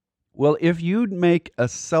Well, if you'd make a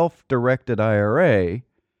self-directed IRA,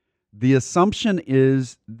 the assumption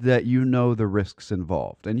is that you know the risks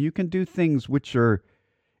involved, and you can do things which are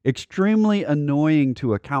extremely annoying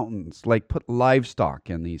to accountants, like put livestock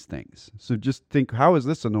in these things. So just think, how is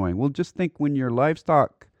this annoying? Well, just think when your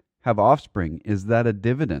livestock have offspring, is that a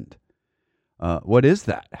dividend? What is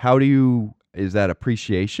that? Is that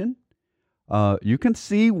appreciation? You can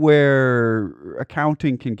see where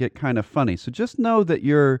accounting can get kind of funny. So just know that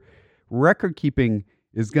your record keeping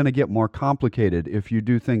is going to get more complicated if you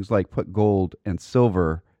do things like put gold and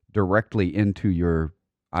silver directly into your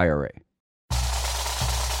IRA.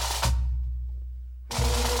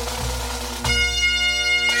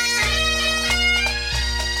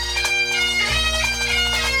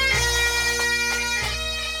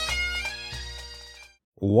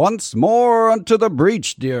 Once more unto the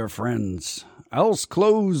breach, dear friends, else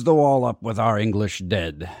close the wall up with our English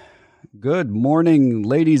dead. Good morning,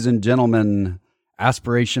 ladies and gentlemen,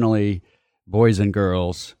 aspirationally, boys and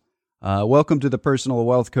girls. Welcome to the Personal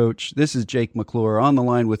Wealth Coach. This is Jake McClure. On the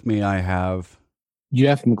line with me, I have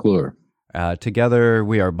Jeff McClure. Together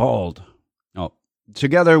we are bald.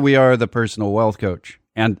 Together we are the Personal Wealth Coach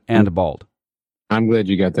and bald. I'm glad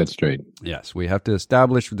you got that straight. Yes, we have to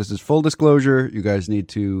establish, this is full disclosure, you guys need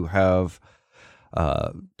to have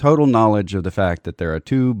total knowledge of the fact that there are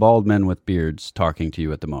two bald men with beards talking to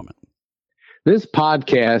you at the moment. This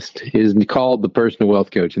podcast is called The Personal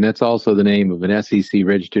Wealth Coach, and that's also the name of an SEC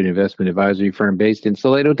registered investment advisory firm based in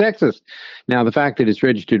Salado, Texas. Now, the fact that it's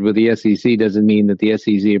registered with the SEC doesn't mean that the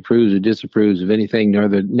SEC approves or disapproves of anything,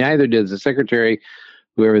 neither does the secretary,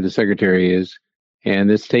 whoever the secretary is, and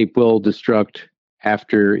this tape will destruct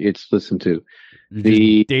after it's listened to.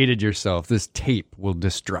 You dated yourself. This tape will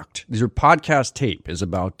destruct. Your podcast tape is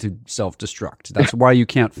about to self-destruct. That's why you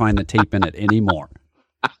can't find the tape in it anymore.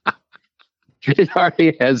 It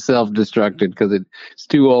already has self-destructed because it's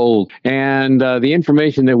too old. And the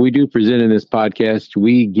information that we do present in this podcast,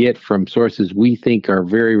 we get from sources we think are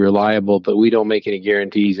very reliable, but we don't make any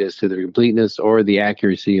guarantees as to the completeness or the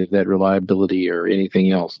accuracy of that reliability or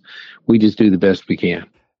anything else. We just do the best we can.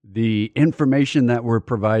 The information that we're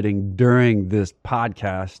providing during this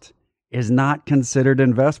podcast is not considered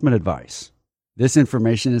investment advice. This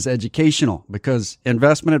information is educational because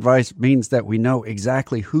investment advice means that we know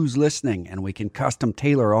exactly who's listening and we can custom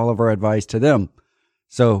tailor all of our advice to them.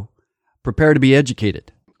 So prepare to be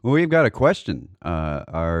educated. Well, we've got a question.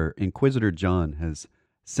 Our Inquisitor John has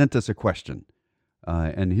sent us a question.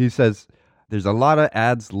 And he says, there's a lot of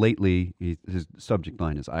ads lately. His subject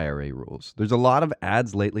line is IRA rules. There's a lot of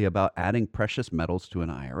ads lately about adding precious metals to an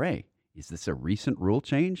IRA. Is this a recent rule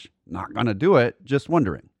change? Not going to do it. Just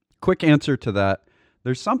wondering. Quick answer to that.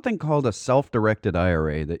 There's something called a self-directed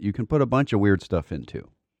IRA that you can put a bunch of weird stuff into.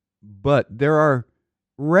 But there are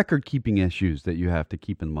record-keeping issues that you have to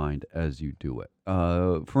keep in mind as you do it.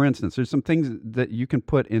 For instance, there's some things that you can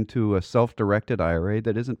put into a self-directed IRA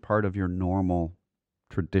that isn't part of your normal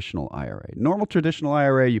traditional IRA. Normal traditional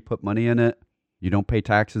IRA, you put money in it. You don't pay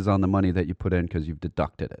taxes on the money that you put in because you've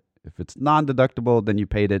deducted it. If it's non-deductible, then you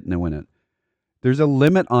paid it and then went in. There's a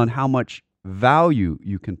limit on how much value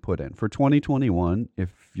you can put in. For 2021,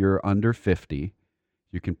 if you're under 50,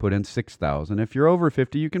 you can put in $6,000. If you're over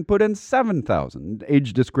 50, you can put in $7,000.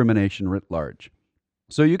 Age discrimination writ large.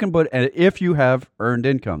 So you can put, if you have earned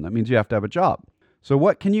income, that means you have to have a job. So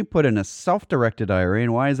what can you put in a self-directed IRA,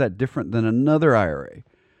 and why is that different than another IRA?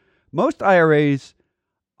 Most IRAs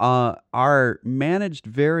are managed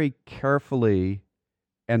very carefully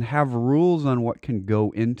and have rules on what can go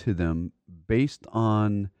into them based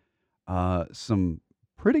on some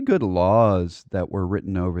pretty good laws that were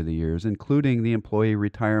written over the years, including the Employee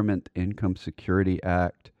Retirement Income Security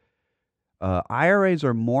Act. IRAs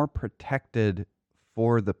are more protected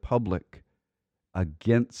for the public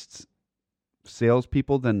against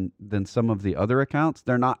salespeople than some of the other accounts.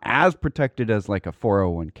 They're not as protected as like a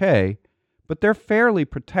 401k, but they're fairly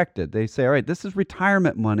protected. They say, all right, this is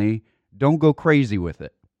retirement money. Don't go crazy with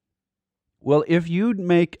it. Well, if you'd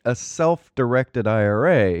make a self-directed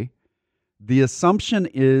IRA, the assumption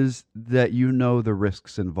is that you know the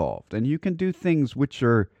risks involved, and you can do things which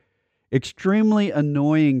are extremely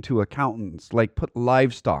annoying to accountants, like put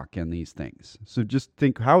livestock in these things. So just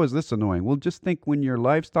think, how is this annoying? Well, just think when your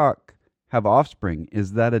livestock have offspring,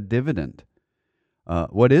 is that a dividend?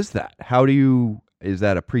 What is that? Is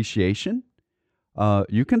that appreciation?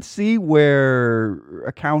 You can see where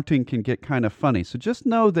accounting can get kind of funny. So just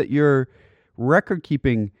know that your record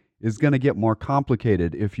keeping is going to get more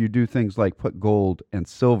complicated if you do things like put gold and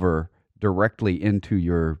silver directly into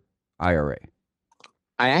your IRA.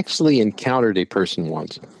 I actually encountered a person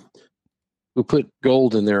once who put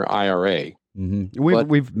gold in their IRA. Mm-hmm.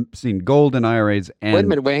 We've seen gold in IRAs and wait a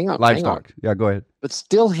minute, hang on, livestock. Yeah, go ahead. But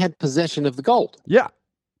still had possession of the gold. Yeah.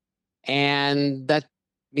 And that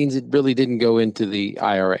means it really didn't go into the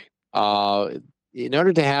IRA. In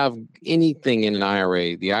order to have anything in an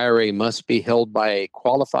IRA, the IRA must be held by a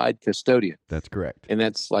qualified custodian. That's correct. And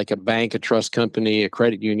that's like a bank, a trust company, a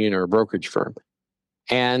credit union, or a brokerage firm.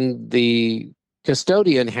 And the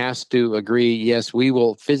custodian has to agree, yes, we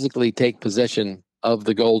will physically take possession of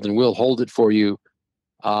the gold and we'll hold it for you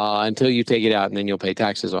until you take it out, and then you'll pay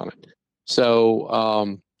taxes on it.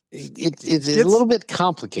 So it's a little bit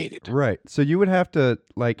complicated. Right. So you would have to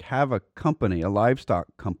have a company, a livestock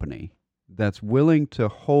company, that's willing to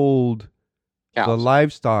hold cows. The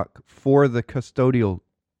livestock for the custodial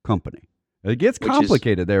company. It gets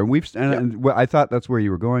complicated there. And I thought that's where you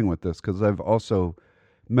were going with this, because I've also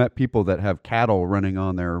met people that have cattle running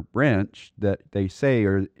on their ranch that they say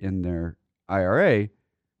are in their IRA.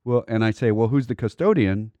 Well, and I say, well, who's the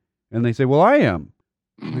custodian? And they say, well, I am.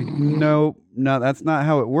 No, that's not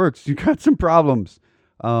how it works. You got some problems.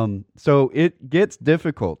 So it gets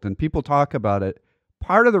difficult, and people talk about it.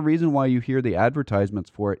 Part of the reason why you hear the advertisements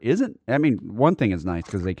for it isn't, one thing is nice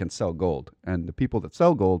because they can sell gold, and the people that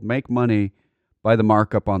sell gold make money by the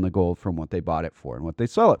markup on the gold from what they bought it for and what they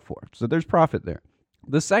sell it for. So there's profit there.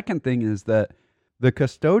 The second thing is that the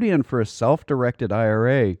custodian for a self-directed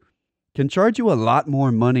IRA can charge you a lot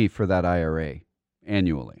more money for that IRA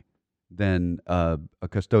annually than a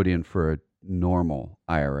custodian for a normal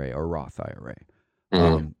IRA or Roth IRA.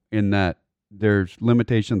 In that there's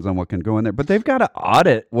limitations on what can go in there, but they've got to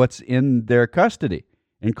audit what's in their custody,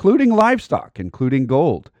 including livestock, including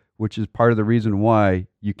gold, which is part of the reason why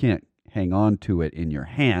you can't hang on to it in your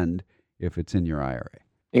hand if it's in your IRA.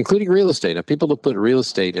 Including real estate. Now, people have put real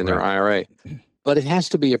estate in their IRA, but it has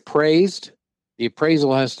to be appraised. The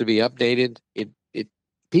appraisal has to be updated.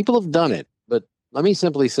 People have done it, but let me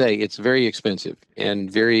simply say it's very expensive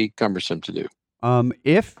and very cumbersome to do.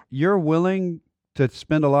 If you're willing to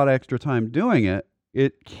spend a lot of extra time doing it,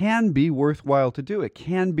 it can be worthwhile to do. It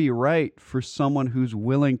can be right for someone who's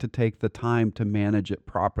willing to take the time to manage it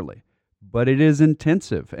properly. But it is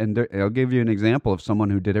intensive. And I'll give you an example of someone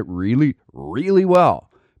who did it really, really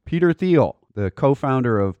well. Peter Thiel, the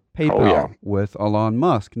co-founder of PayPal with Elon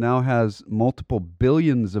Musk, now has multiple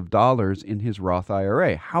billions of dollars in his Roth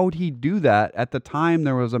IRA. How would he do that? At the time,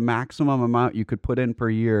 there was a maximum amount you could put in per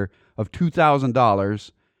year of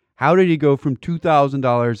 $2,000. How did he go from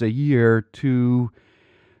 $2,000 a year to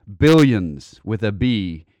billions with a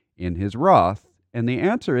B in his Roth? And the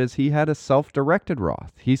answer is he had a self-directed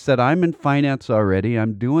Roth. He said, I'm in finance already.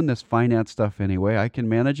 I'm doing this finance stuff anyway. I can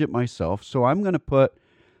manage it myself. So I'm going to put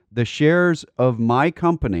the shares of my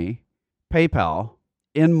company, PayPal,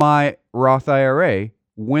 in my Roth IRA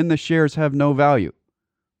when the shares have no value.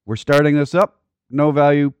 We're starting this up, no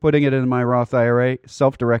value, putting it in my Roth IRA,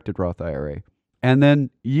 self-directed Roth IRA. And then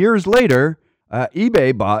years later,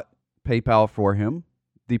 eBay bought PayPal for him.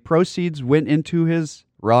 The proceeds went into his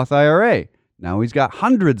Roth IRA. Now he's got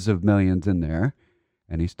hundreds of millions in there,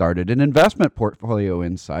 and he started an investment portfolio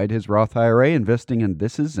inside his Roth IRA, investing in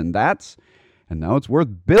thises and that's, and now it's worth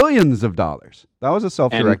billions of dollars. That was a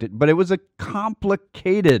self-directed, but it was a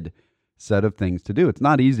complicated set of things to do. It's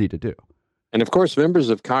not easy to do. And of course, members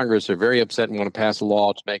of Congress are very upset and want to pass a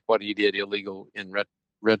law to make what he did illegal in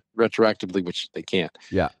retroactively, which they can't.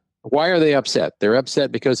 Yeah. Why are they upset? They're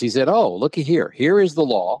upset because he said, oh, looky here. Here is the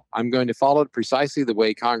law. I'm going to follow it precisely the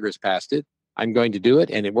way Congress passed it. I'm going to do it.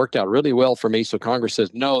 And it worked out really well for me. So Congress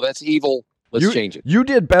says, no, that's evil. Let's change it. You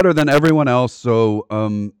did better than everyone else. So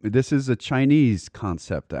this is a Chinese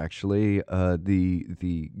concept, actually.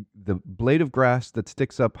 The blade of grass that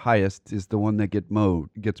sticks up highest is the one that gets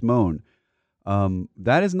mown.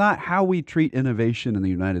 That is not how we treat innovation in the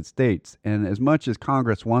United States. And as much as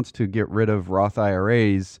Congress wants to get rid of Roth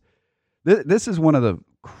IRAs, this is one of the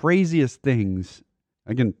craziest things.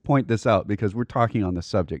 I can point this out because we're talking on the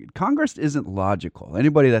subject. Congress isn't logical.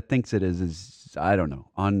 Anybody that thinks it is I don't know,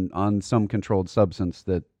 on some controlled substance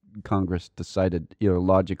that Congress decided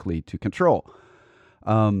logically to control.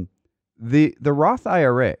 The Roth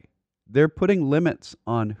IRA, they're putting limits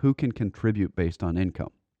on who can contribute based on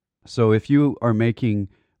income. So if you are making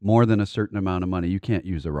more than a certain amount of money, you can't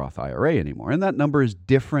use a Roth IRA anymore. And that number is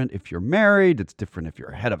different if you're married. It's different if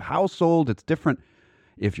you're a head of household. It's different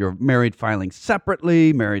if you're married filing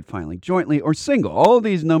separately, married filing jointly, or single. All of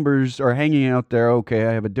these numbers are hanging out there. Okay,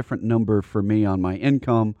 I have a different number for me on my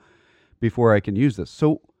income before I can use this.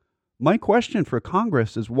 So my question for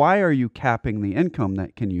Congress is, why are you capping the income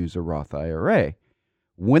that can use a Roth IRA?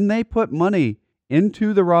 When they put money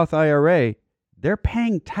into the Roth IRA, they're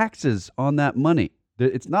paying taxes on that money.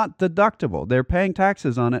 It's not deductible. They're paying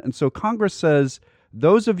taxes on it. And so Congress says,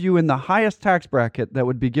 those of you in the highest tax bracket that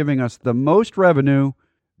would be giving us the most revenue,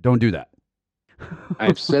 don't do that.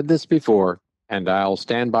 I've said this before, and I'll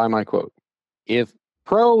stand by my quote. If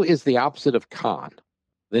pro is the opposite of con,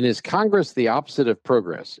 then is Congress the opposite of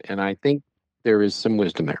progress? And I think there is some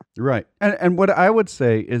wisdom there. Right. And what I would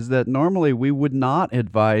say is that normally we would not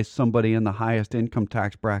advise somebody in the highest income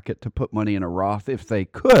tax bracket to put money in a Roth if they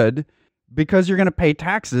could, because you're going to pay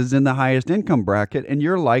taxes in the highest income bracket, and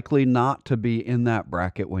you're likely not to be in that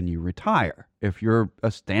bracket when you retire. If you're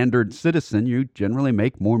a standard citizen, you generally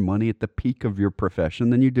make more money at the peak of your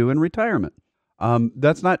profession than you do in retirement.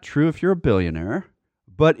 That's not true if you're a billionaire,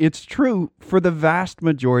 but it's true for the vast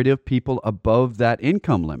majority of people above that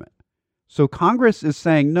income limit. So Congress is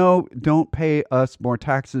saying, no, don't pay us more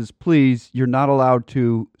taxes, please. You're not allowed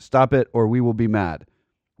to. Stop it, or we will be mad.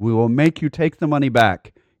 We will make you take the money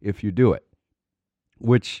back if you do it,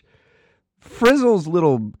 which frizzles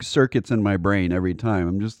little circuits in my brain every time.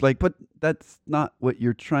 I'm just like, but that's not what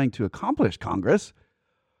you're trying to accomplish, Congress.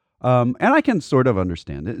 And I can sort of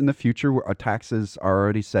understand it. In the future, our taxes are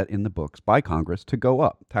already set in the books by Congress to go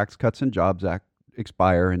up. Tax Cuts and Jobs Act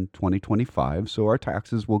expire in 2025, so our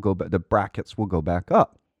taxes will go back, the brackets will go back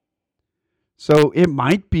up. So it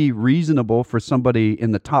might be reasonable for somebody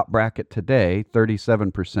in the top bracket today,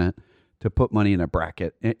 37%, to put money in a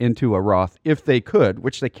bracket into a Roth if they could,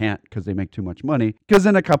 which they can't because they make too much money, because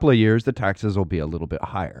in a couple of years the taxes will be a little bit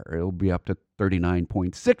higher. It'll be up to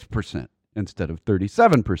 39.6% instead of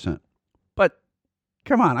 37%. But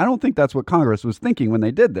come on, I don't think that's what Congress was thinking when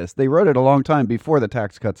they did this. They wrote it a long time before the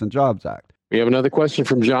Tax Cuts and Jobs Act. We have another question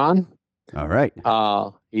from John. All right.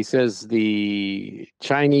 He says the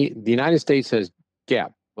United States has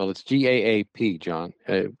GAAP. Well, it's GAAP, John.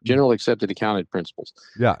 General Accepted Accounting Principles.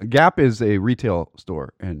 Yeah, GAAP is a retail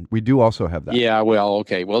store, and we do also have that. Yeah, well,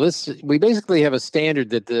 okay. Well, we basically have a standard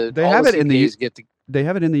that they have it in the get to. They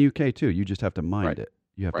have it in the UK too. You just have to mind it.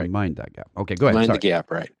 You have to mind that GAAP. Okay, go ahead. Mind the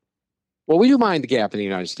GAAP, right? Well, we do mind the GAAP in the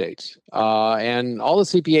United States, and all the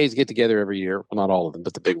CPAs get together every year. Well, not all of them,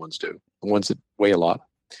 but the big ones do. The ones that weigh a lot.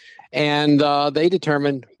 And they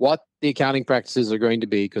determine what the accounting practices are going to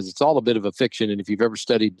be, because it's all a bit of a fiction. And if you've ever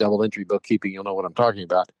studied double entry bookkeeping, you'll know what I'm talking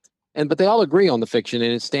about. But they all agree on the fiction,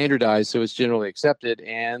 and it's standardized, so it's generally accepted.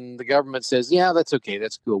 And the government says, yeah, that's okay.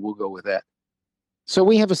 That's cool. We'll go with that. So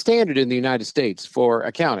we have a standard in the United States for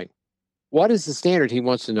accounting. What is the standard he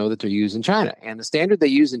wants to know that they use in China? And the standard they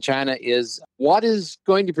use in China is what is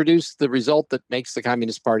going to produce the result that makes the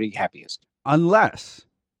Communist Party happiest? Unless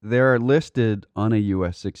they're listed on a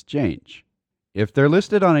U.S. exchange. If they're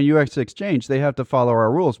listed on a U.S. exchange, they have to follow our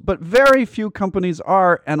rules. But very few companies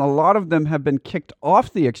are, and a lot of them have been kicked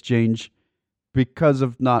off the exchange because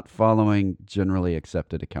of not following generally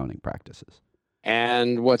accepted accounting practices.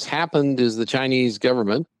 And what's happened is the Chinese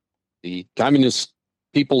government, the Communist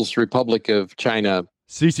People's Republic of China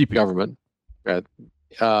CCP government, that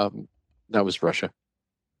was Russia.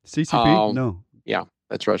 CCP? No. Yeah,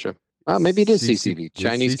 that's Russia. Maybe it is CCP,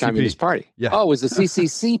 Chinese CCP. Communist Party. Yeah. Oh, it was the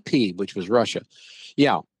CCCP, which was Russia.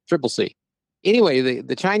 Yeah, triple C. Anyway,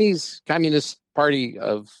 the Chinese Communist Party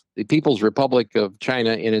of the People's Republic of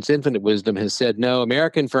China, in its infinite wisdom, has said, no,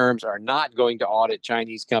 American firms are not going to audit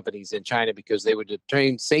Chinese companies in China because they would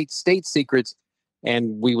obtain state secrets,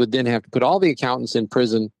 and we would then have to put all the accountants in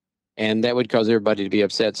prison, and that would cause everybody to be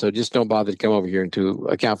upset. So just don't bother to come over here and to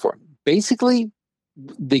account for it. Basically,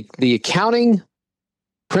 the accounting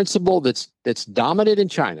principle that's dominant in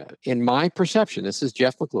China, in my perception, this is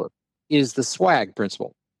Jeff McClure, is the swag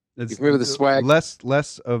principle. You remember the swag?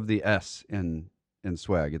 Less of the S in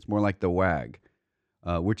swag. It's more like the wag,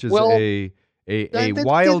 which is a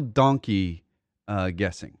wild donkey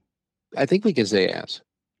guessing. I think we can say ass.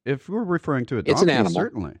 If we're referring to a donkey, it's an animal.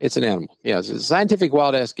 Certainly. It's an animal. Yeah, it's a scientific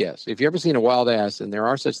wild ass guess. If you've ever seen a wild ass, and there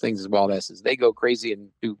are such things as wild asses, they go crazy and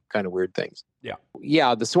do kind of weird things. Yeah.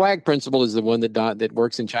 Yeah, the swag principle is the one that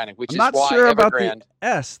works in China, which I'm is not why sure Evergrande, about the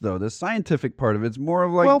S, though. The scientific part of it's more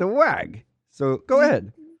of like the wag. So go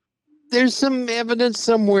ahead. There's some evidence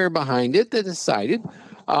somewhere behind it that is cited.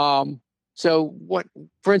 So what,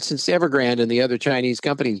 for instance, Evergrande and the other Chinese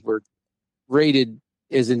companies were rated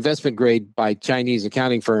as investment grade by Chinese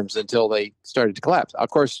accounting firms until they started to collapse. Of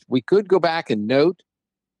course, we could go back and note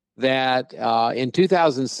that in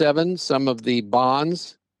 2007, some of the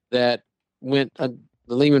bonds that went, the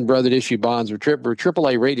Lehman Brothers issued bonds were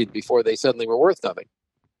AAA rated before they suddenly were worth nothing.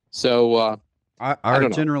 So our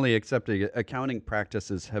generally accepted accounting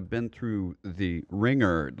practices have been through the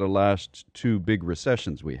ringer the last two big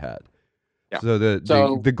recessions we had. Yeah. So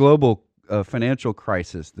the global financial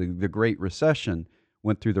crisis, the Great Recession,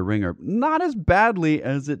 went through the ringer. Not as badly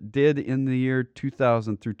as it did in the year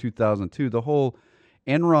 2000 through 2002. The whole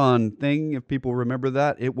Enron thing, if people remember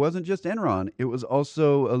that, it wasn't just Enron. It was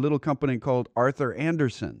also a little company called Arthur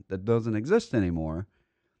Andersen that doesn't exist anymore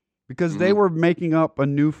because they were making up a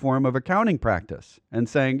new form of accounting practice and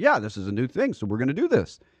saying, yeah, this is a new thing, so we're going to do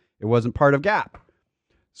this. It wasn't part of GAAP.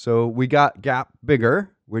 So we got GAAP bigger,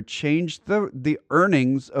 which changed the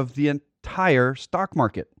earnings of the entire stock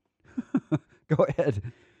market. Go ahead.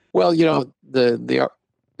 Well, the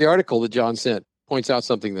article that John sent points out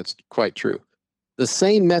something that's quite true. The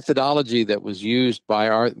same methodology that was used by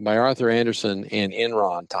Arthur Andersen and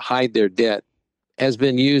Enron to hide their debt has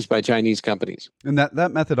been used by Chinese companies. And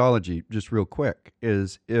that methodology, just real quick,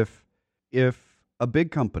 is if a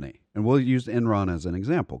big company, and we'll use Enron as an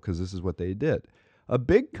example because this is what they did, a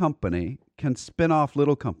big company can spin off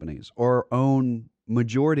little companies or own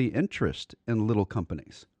majority interest in little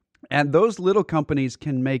companies. And those little companies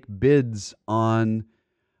can make bids on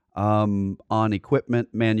equipment,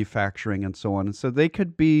 manufacturing, and so on. And so they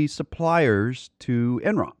could be suppliers to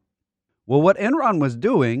Enron. Well, what Enron was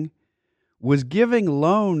doing was giving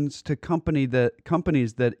loans to companies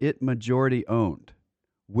that it majority owned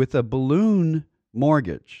with a balloon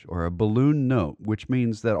mortgage or a balloon note, which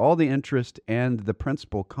means that all the interest and the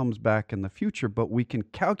principal comes back in the future, but we can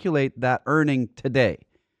calculate that earning today,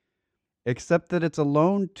 except that it's a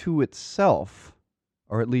loan to itself,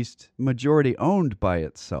 or at least majority owned by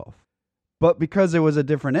itself. But because it was a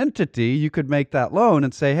different entity, you could make that loan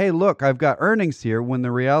and say, hey, look, I've got earnings here, when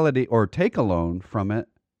the reality, or take a loan from it,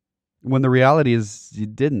 when the reality is you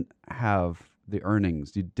didn't have the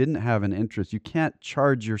earnings, you didn't have an interest. You can't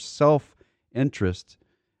charge yourself interest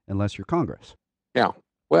unless you're Congress. Yeah.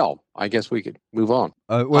 Well, I guess we could move on.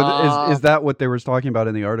 Is that what they were talking about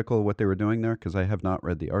in the article, what they were doing there? Because I have not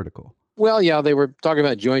read the article. Well, yeah, they were talking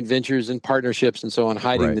about joint ventures and partnerships and so on,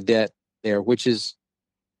 hiding the debt there, which is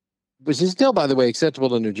still, by the way,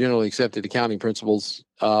 acceptable under generally accepted accounting principles.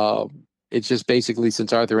 It's just basically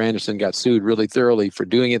since Arthur Andersen got sued really thoroughly for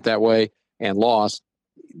doing it that way and lost,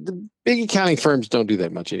 the big accounting firms don't do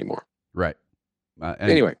that much anymore. Right.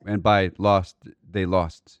 Anyway. And by lost, they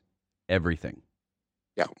lost everything.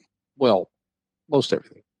 Yeah. Well, most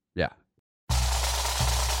everything. Yeah.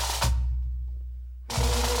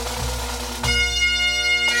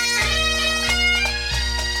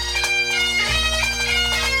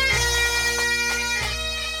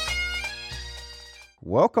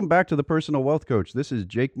 Welcome back to the Personal Wealth Coach. This is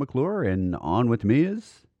Jake McClure, and on with me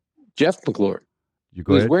is Jeff McClure. You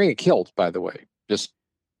go ahead. He's wearing a kilt, by the way. Just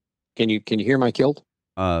can you hear my kilt?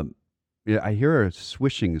 Yeah, I hear a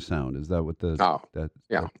swishing sound. Is that what the the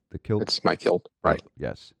kilt? It's my kilt, right?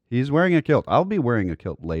 Yes, he's wearing a kilt. I'll be wearing a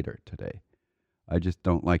kilt later today. I just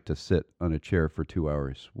don't like to sit on a chair for 2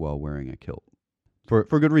 hours while wearing a kilt for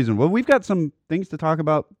good reason. Well, we've got some things to talk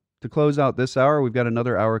about to close out this hour. We've got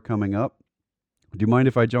another hour coming up. Do you mind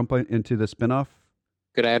if I jump into the spinoff?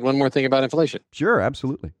 Could I add one more thing about inflation? Sure,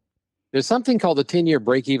 absolutely. There's something called the 10-year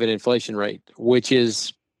break-even inflation rate, which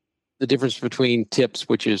is the difference between TIPS,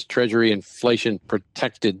 which is Treasury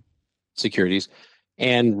inflation-protected securities,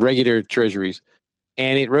 and regular Treasuries.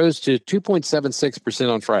 And it rose to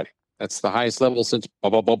 2.76% on Friday. That's the highest level since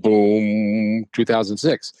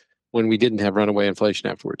 2006, when we didn't have runaway inflation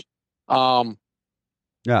afterwards.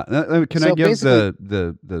 Yeah, can I give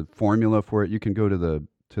the formula for it? You can go to the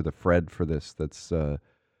Fred for this. That's the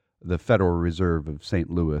Federal Reserve of St.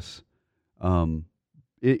 Louis.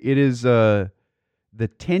 It is the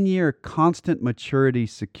 10-year constant maturity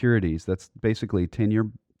securities. That's basically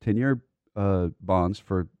 10-year bonds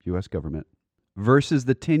for U.S. government versus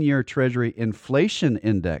the 10-year Treasury inflation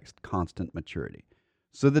indexed constant maturity.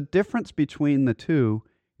 So the difference between the two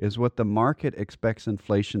is what the market expects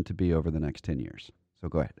inflation to be over the next 10 years. So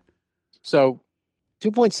go ahead. So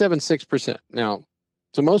 2.76%. Now,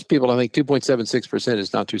 to most people, I think 2.76%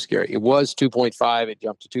 is not too scary. It was 2.5. It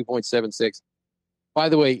jumped to 2.76. By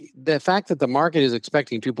the way, the fact that the market is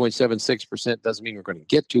expecting 2.76% doesn't mean we're going to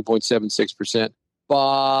get 2.76%.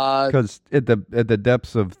 But because at the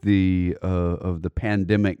depths of the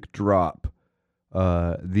pandemic drop,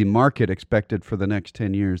 the market expected for the next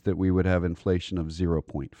 10 years that we would have inflation of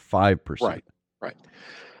 0.5%. Right.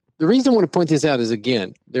 The reason I want to point this out is,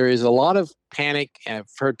 again, there is a lot of panic.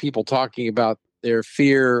 I've heard people talking about their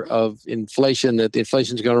fear of inflation, that the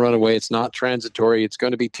inflation is going to run away. It's not transitory. It's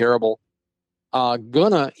going to be terrible.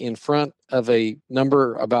 Gonna, in front of a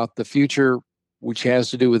number about the future, which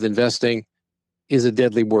has to do with investing, is a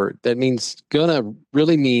deadly word. That means gonna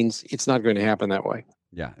really means it's not going to happen that way.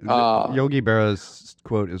 Yeah. Yogi Berra's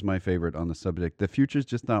quote is my favorite on the subject. The future's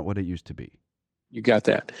just not what it used to be. You got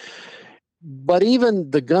that. But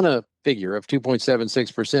even the gonna figure of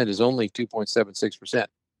 2.76% is only 2.76%.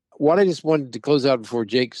 What I just wanted to close out before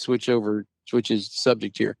Jake switches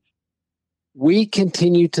subject here. We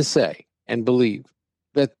continue to say and believe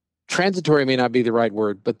that transitory may not be the right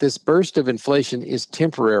word, but this burst of inflation is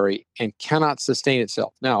temporary and cannot sustain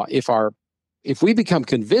itself. Now, if we become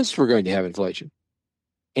convinced we're going to have inflation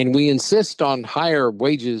and we insist on higher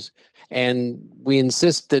wages and we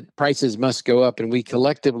insist that prices must go up, and we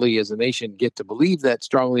collectively as a nation get to believe that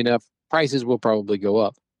strongly enough, prices will probably go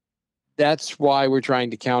up. That's why we're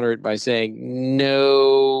trying to counter it by saying,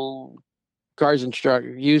 no,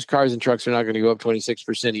 used cars and trucks are not going to go up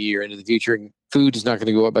 26% a year into the future. And food is not going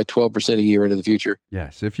to go up by 12% a year into the future.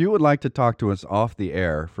 Yes. If you would like to talk to us off the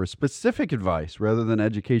air for specific advice rather than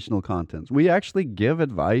educational contents, we actually give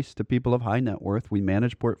advice to people of high net worth. We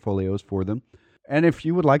manage portfolios for them. And if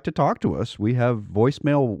you would like to talk to us, we have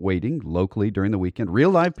voicemail waiting locally during the weekend, real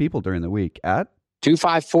live people during the week at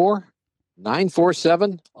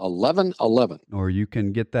 254-947-1111. Or you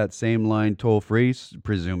can get that same line toll free,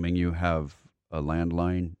 presuming you have a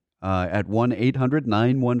landline, at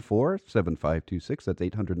 1-800-914-7526. That's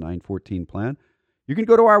 800-914-PLAN. You can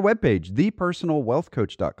go to our webpage,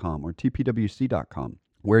 thepersonalwealthcoach.com or tpwc.com,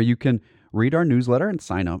 where you can read our newsletter and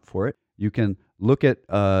sign up for it. You can look at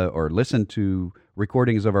or listen to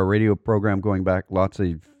recordings of our radio program going back lots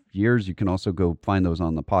of years. You can also go find those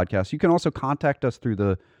on the podcast. You can also contact us through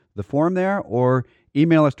the forum there, or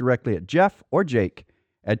email us directly at Jeff or Jake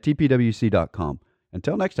at tpwc.com.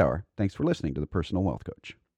 Until next hour, thanks for listening to The Personal Wealth Coach.